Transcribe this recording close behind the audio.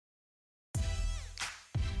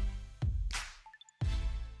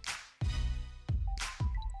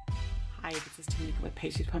Hi, this is Tanika with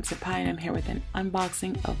Peony+Paper, and I'm here with an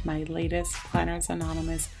unboxing of my latest Planners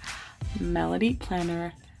Anonymous Melody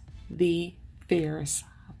Planner, the Fierce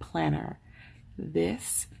Planner.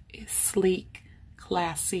 This is sleek,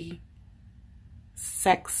 classy,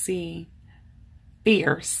 sexy,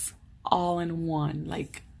 fierce, all in one.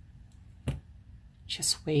 Like,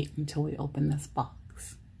 just wait until we open this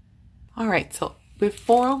box. All right, so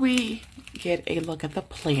before we get a look at the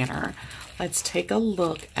planner, let's take a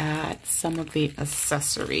look at some of the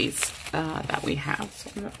accessories that we have.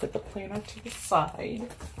 So I'm going to put the planner to the side.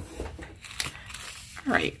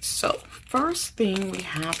 All right, so first thing we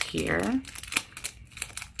have here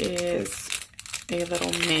is a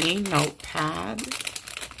little mini notepad.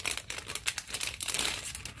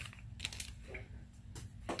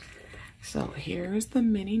 So here's the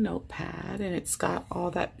mini notepad, and it's got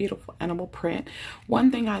all that beautiful animal print. One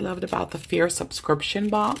thing I loved about the Fierce subscription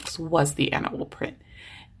box was the animal print.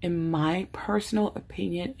 In my personal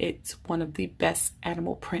opinion, it's one of the best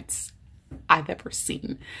animal prints I've ever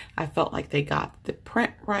seen. I felt like they got the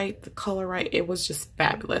print right, the color right. It was just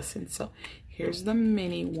fabulous. And so here's the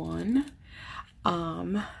mini one.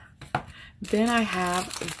 Then I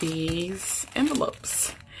have these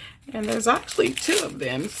envelopes. And there's actually two of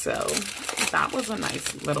them, so that was a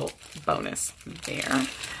nice little bonus there.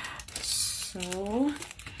 So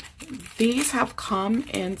these have come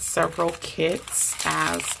in several kits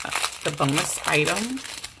as the bonus item.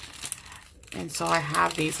 And so I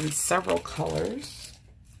have these in several colors.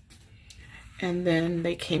 And then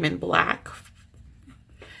they came in black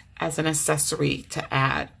as an accessory to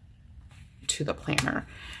add to the planner.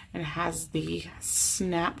 And it has the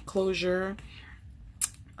snap closure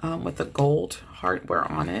with the gold hardware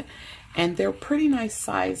on it, and they're pretty nice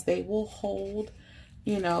size. They will hold,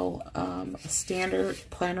 you know, a standard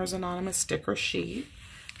Planners Anonymous sticker sheet,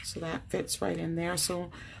 so that fits right in there. So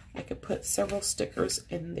I could put several stickers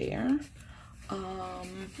in there.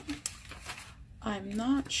 I'm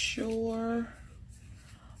not sure,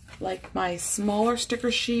 like my smaller sticker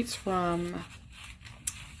sheets from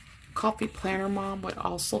Coffee Planner Mom would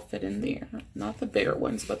also fit in there. Not the bigger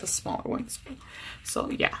ones, but the smaller ones. So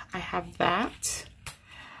yeah, I have that.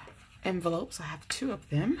 Envelopes, I have two of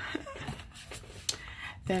them.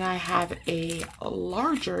 Then I have a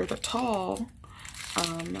larger, the tall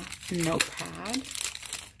notepad.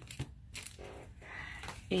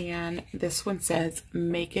 And this one says,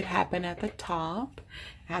 make it happen at the top.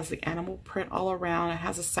 It has the animal print all around. It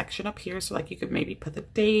has a section up here, so like you could maybe put the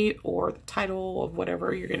date or the title of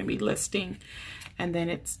whatever you're going to be listing. And then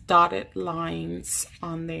it's dotted lines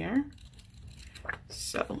on there.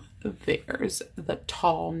 So there's the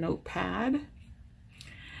tall notepad.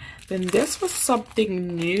 Then this was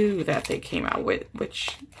something new that they came out with,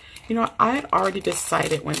 which, you know, I had already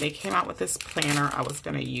decided when they came out with this planner, I was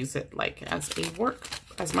going to use it like as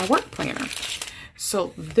my work planner.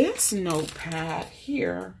 So this notepad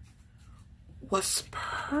here was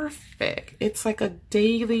perfect. It's like a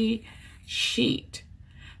daily sheet.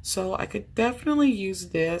 So I could definitely use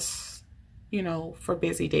this, you know, for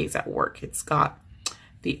busy days at work. It's got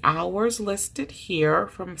the hours listed here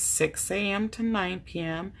from 6 a.m. to 9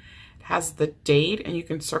 p.m. It has the date, and you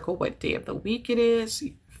can circle what day of the week it is.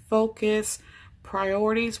 Focus,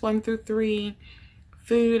 priorities 1 through 3.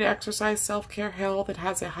 Food, exercise, self-care, health. It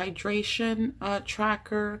has a hydration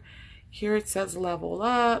tracker. Here it says level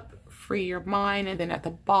up, free your mind, and then at the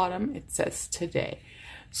bottom it says today.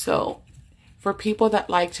 So for people that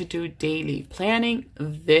like to do daily planning,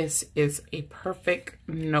 this is a perfect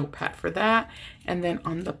notepad for that. And then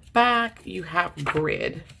on the back you have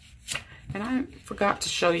grid. And I forgot to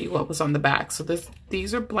show you what was on the back. So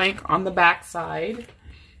these are blank on the back side.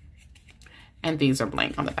 And these are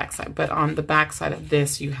blank on the back side. But on the back side of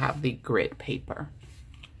this, you have the grid paper.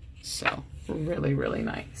 So really, really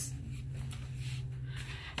nice.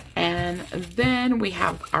 And then we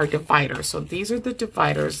have our dividers. So these are the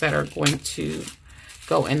dividers that are going to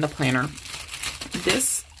go in the planner.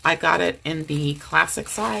 This, I got it in the classic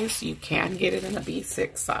size. You can get it in a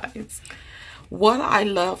B6 size. What I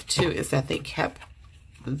love too is that they kept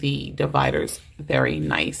the dividers very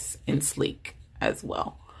nice and sleek as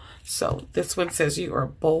well. So this one says you are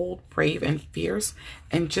bold, brave, and fierce.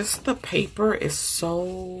 And just the paper is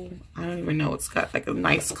so, I don't even know, it's got like a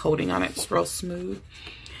nice coating on it. It's real smooth.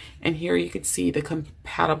 And here you can see the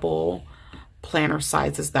compatible planner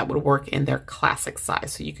sizes that would work in their classic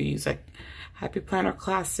size. So you could use a Happy Planner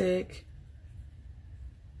Classic.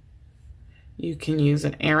 You can use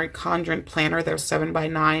an Eric Condren planner. They're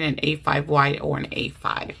 7x9, an A5 wide, or an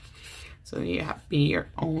A5. So you have to be your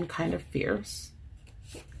own kind of fierce.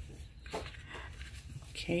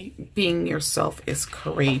 Okay, being yourself is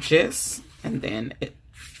courageous. And then it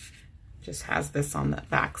just has this on the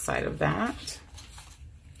back side of that.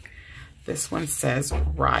 This one says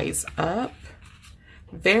rise up.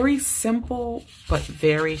 Very simple, but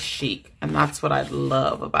very chic. And that's what I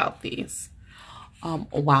love about these.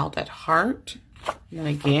 Wild at heart. And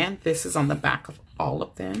again, this is on the back of all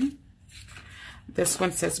of them. This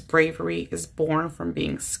one says bravery is born from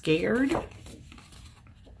being scared.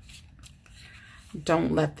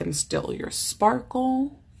 Don't let them steal your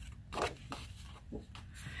sparkle.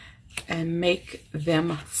 And make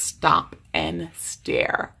them stop and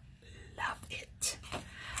stare. Love it.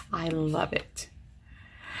 I love it.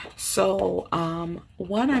 So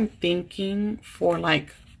what I'm thinking for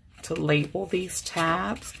like to label these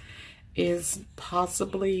tabs is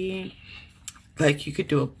possibly like you could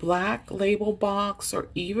do a black label box, or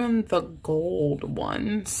even the gold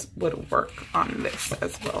ones would work on this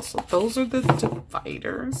as well. So those are the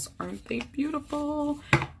dividers. Aren't they beautiful?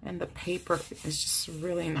 And the paper is just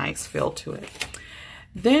really nice feel to it.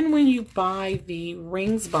 Then when you buy the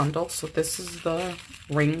rings bundle, so this is the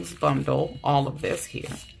rings bundle, all of this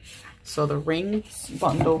here. So the rings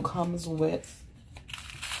bundle comes with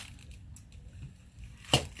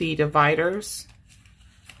the dividers,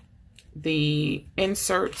 the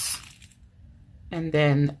inserts, and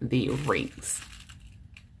then the rings.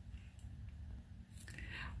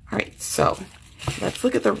 All right, so let's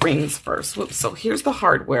look at the rings first. Whoops, so here's the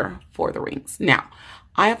hardware for the rings. Now,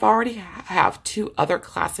 I have already have 2 other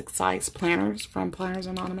classic size planners from Planners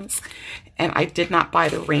Anonymous, and I did not buy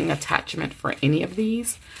the ring attachment for any of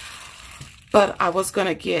these, but I was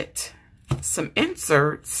gonna get some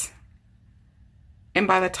inserts. And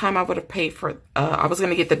by the time I would have paid for, I was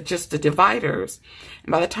going to get just the dividers.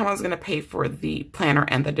 And by the time I was going to pay for the planner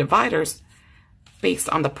and the dividers, based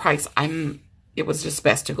on the price, it was just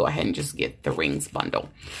best to go ahead and just get the rings bundle.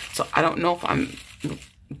 So I don't know if I'm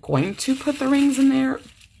going to put the rings in there,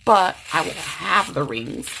 but I will have the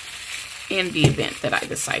rings in the event that I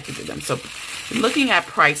decide to do them. So looking at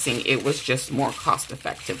pricing, it was just more cost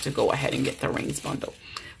effective to go ahead and get the rings bundle.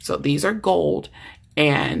 So these are gold.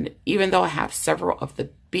 And even though I have several of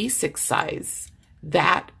the B6 size,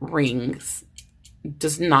 that rings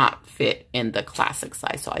does not fit in the classic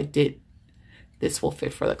size. So this will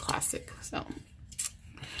fit for the classic. So,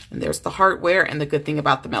 and there's the hardware. And the good thing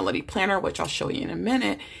about the Melody Planner, which I'll show you in a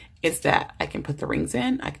minute, is that I can put the rings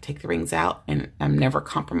in, I can take the rings out, and I'm never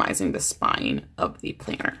compromising the spine of the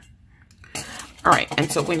planner. All right, and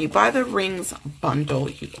so when you buy the rings bundle,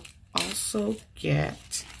 you also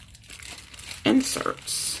get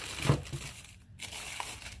inserts.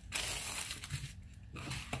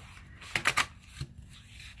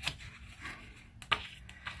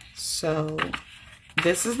 So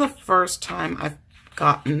this is the first time I've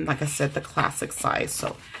gotten, like I said, the classic size.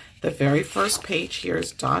 So the very first page here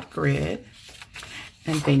is dot grid,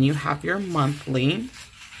 and then you have your monthly,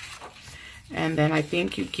 and then I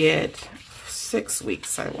think you get 6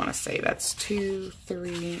 weeks. I want to say that's 2,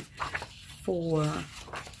 3, 4,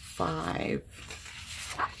 5.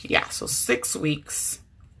 Yeah, so 6 weeks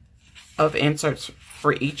of inserts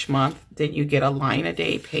for each month. Then you get a line a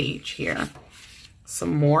day page here,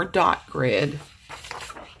 some more dot grid,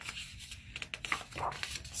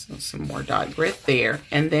 so some more dot grid there,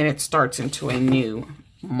 and then it starts into a new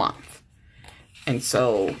month. And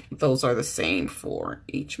so those are the same for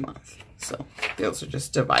each month. So those are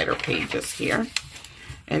just divider pages here.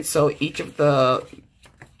 And so each of the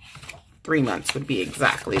 3 months would be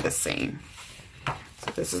exactly the same.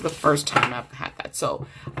 So this is the first time I've had that. So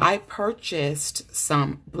I purchased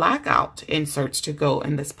some blackout inserts to go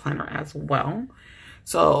in this planner as well.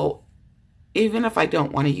 So even if I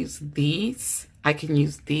don't want to use these, I can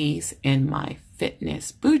use these in my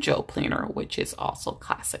Fitness Bujo planner, which is also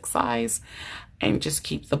classic size, and just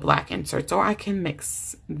keep the black inserts, or I can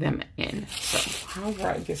mix them in. So however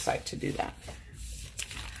I decide to do that.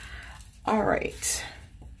 All right.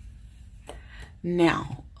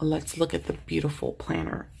 Now, let's look at the beautiful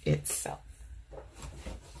planner itself.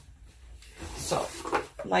 So,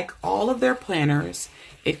 like all of their planners,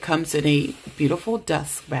 it comes in a beautiful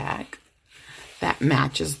dust bag that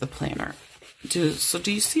matches the planner. So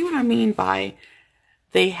do you see what I mean by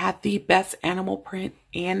they had the best animal print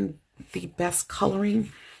and the best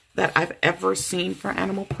coloring that I've ever seen for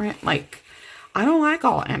animal print? Like, I don't like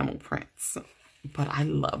all animal prints, but I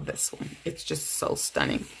love this one. It's just so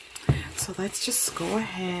stunning. So let's just go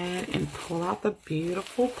ahead and pull out the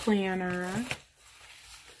beautiful planner.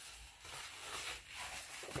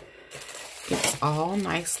 It's all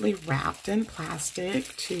nicely wrapped in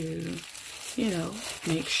plastic to, you know,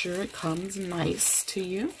 make sure it comes nice to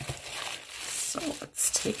you. So let's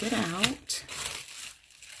take it out.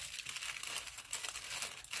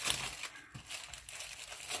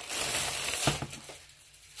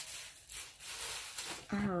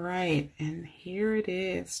 All right, and here it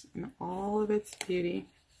is in all of its beauty.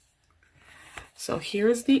 So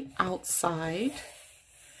here's the outside,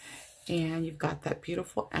 and you've got that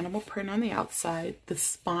beautiful animal print on the outside. The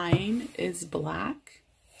spine is black.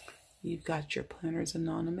 You've got your Planners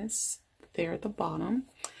Anonymous there at the bottom.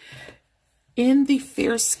 In the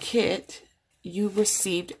Fierce kit, you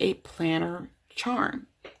received a planner charm.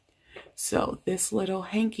 So this little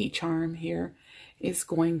hanky charm here is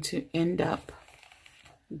going to end up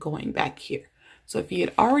going back here. So if you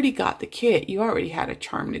had already got the kit, you already had a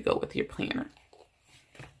charm to go with your planner.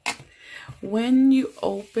 When you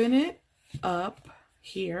open it up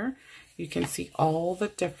here, you can see all the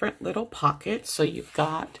different little pockets. So you've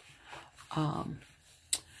got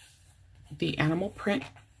the animal print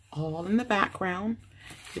all in the background.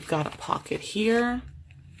 You've got a pocket here,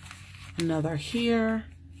 another here,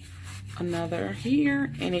 another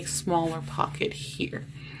here, and a smaller pocket here.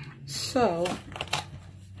 So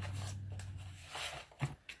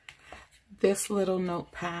this little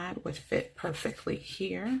notepad would fit perfectly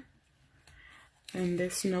here, and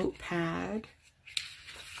this notepad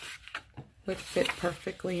would fit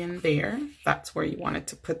perfectly in there. That's where you wanted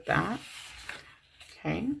to put that.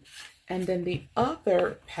 Okay, and then the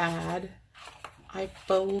other pad, I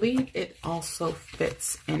believe it also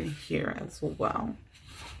fits in here as well.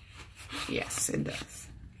 Yes, it does.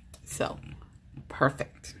 So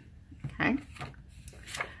perfect. Okay,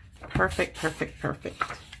 perfect, perfect, perfect.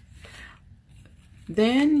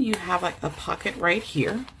 Then you have like a pocket right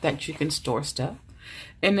here that you can store stuff.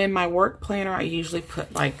 And in my work planner, I usually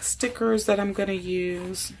put like stickers that I'm going to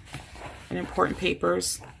use and important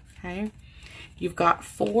papers. Okay. You've got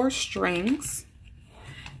 4 strings.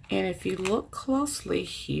 And if you look closely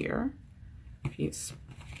here, if you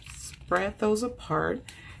spread those apart,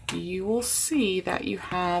 you will see that you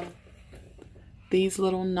have these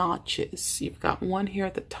little notches. You've got one here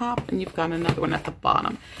at the top and you've got another one at the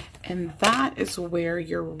bottom. And that is where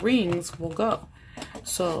your rings will go.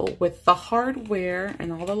 So with the hardware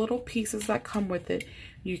and all the little pieces that come with it,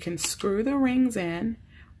 you can screw the rings in.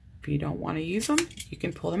 If you don't want to use them, you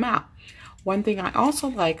can pull them out. One thing I also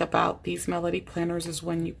like about these Melody planners is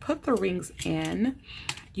when you put the rings in,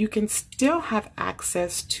 you can still have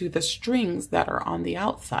access to the strings that are on the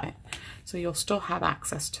outside. So you'll still have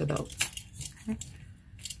access to those. Okay.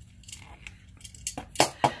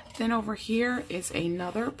 Then over here is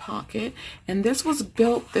another pocket, and this was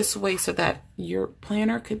built this way so that your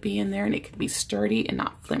planner could be in there and it could be sturdy and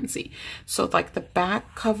not flimsy. So like the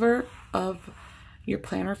back cover of your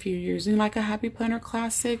planner, if you're using like a Happy Planner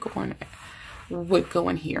Classic, or would go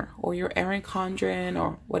in here, or your Erin Condren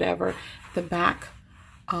or whatever, the back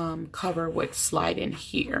cover would slide in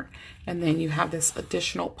here, and then you have this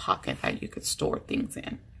additional pocket that you could store things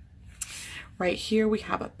in. Right here we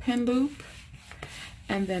have a pin loop,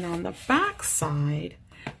 and then on the back side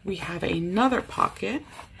we have another pocket,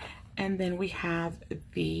 and then we have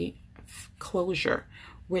the closure,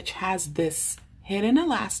 which has this hidden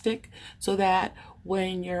elastic so that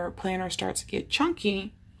when your planner starts to get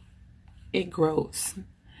chunky, it grows. And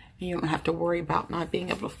you don't have to worry about not being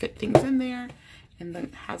able to fit things in there. And then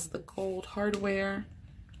it has the gold hardware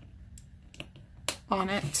on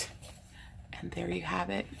it. And there you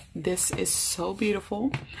have it. This is so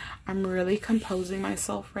beautiful. I'm really composing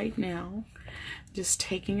myself right now, just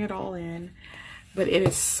taking it all in. But it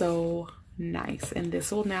is so nice. And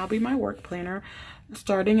this will now be my work planner.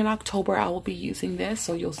 Starting in October, I will be using this.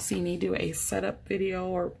 So you'll see me do a setup video,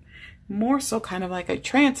 or more so kind of like a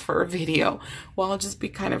transfer video. Well, I'll just be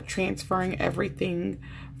kind of transferring everything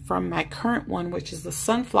from my current one, which is the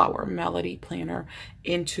Sunflower Melody planner,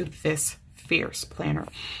 into this Fierce planner.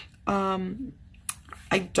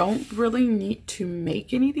 I don't really need to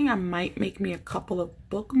make anything. I might make me a couple of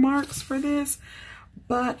bookmarks for this,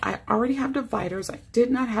 but I already have dividers. I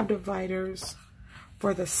did not have dividers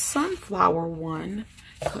for the Sunflower one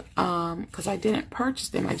because I didn't purchase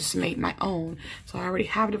them. I just made my own. So I already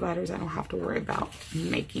have dividers. I don't have to worry about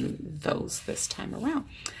making those this time around.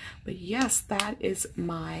 But yes, that is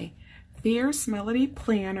my Fierce Melody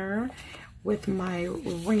planner with my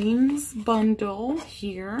rings bundle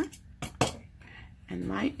here and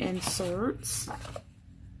my inserts.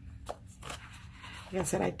 Like I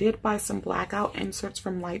said, I did buy some blackout inserts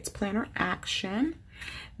from Lights Planner Action.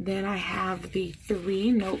 Then I have the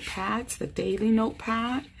 3 notepads, the daily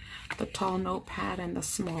notepad, the tall notepad, and the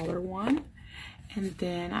smaller one. And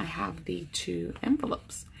then I have the 2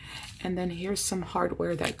 envelopes. And then here's some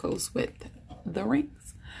hardware that goes with the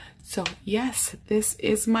rings. So yes, this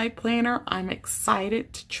is my planner. I'm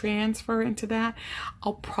excited to transfer into that.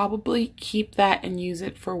 I'll probably keep that and use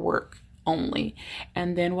it for work only.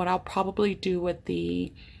 And then what I'll probably do with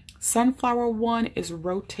the sunflower one is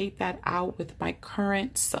rotate that out with my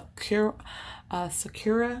current Sakura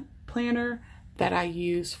planner that I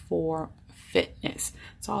use for fitness.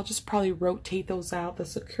 So I'll just probably rotate those out. The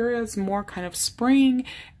Sakura is more kind of spring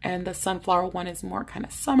and the sunflower one is more kind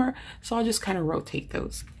of summer. So I'll just kind of rotate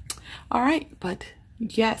those. All right, but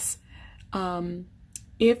yes,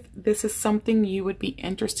 if this is something you would be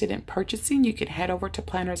interested in purchasing, you can head over to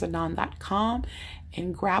plannersanon.com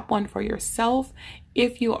and grab one for yourself.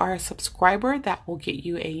 If you are a subscriber, that will get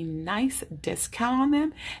you a nice discount on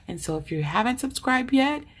them. And so if you haven't subscribed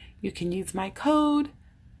yet, you can use my code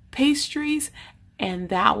pastries and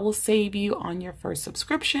that will save you on your first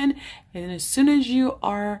subscription. And as soon as you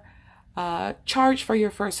are charged for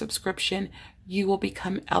your first subscription, you will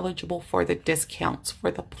become eligible for the discounts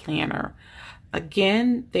for the planner.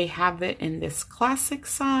 Again, they have it in this classic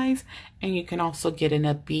size, and you can also get in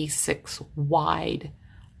a B6 wide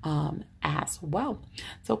as well.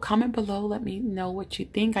 So comment below, let me know what you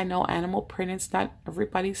think. I know animal print is not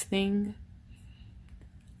everybody's thing.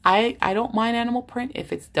 I don't mind animal print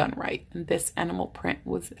if it's done right. And this animal print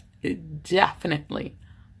was definitely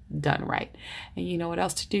done right. And you know what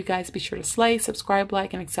else to do, guys. Be sure to slay, subscribe,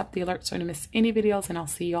 like, and accept the alerts so you don't miss any videos. And I'll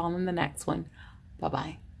see you all in the next one.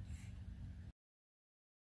 Bye-bye.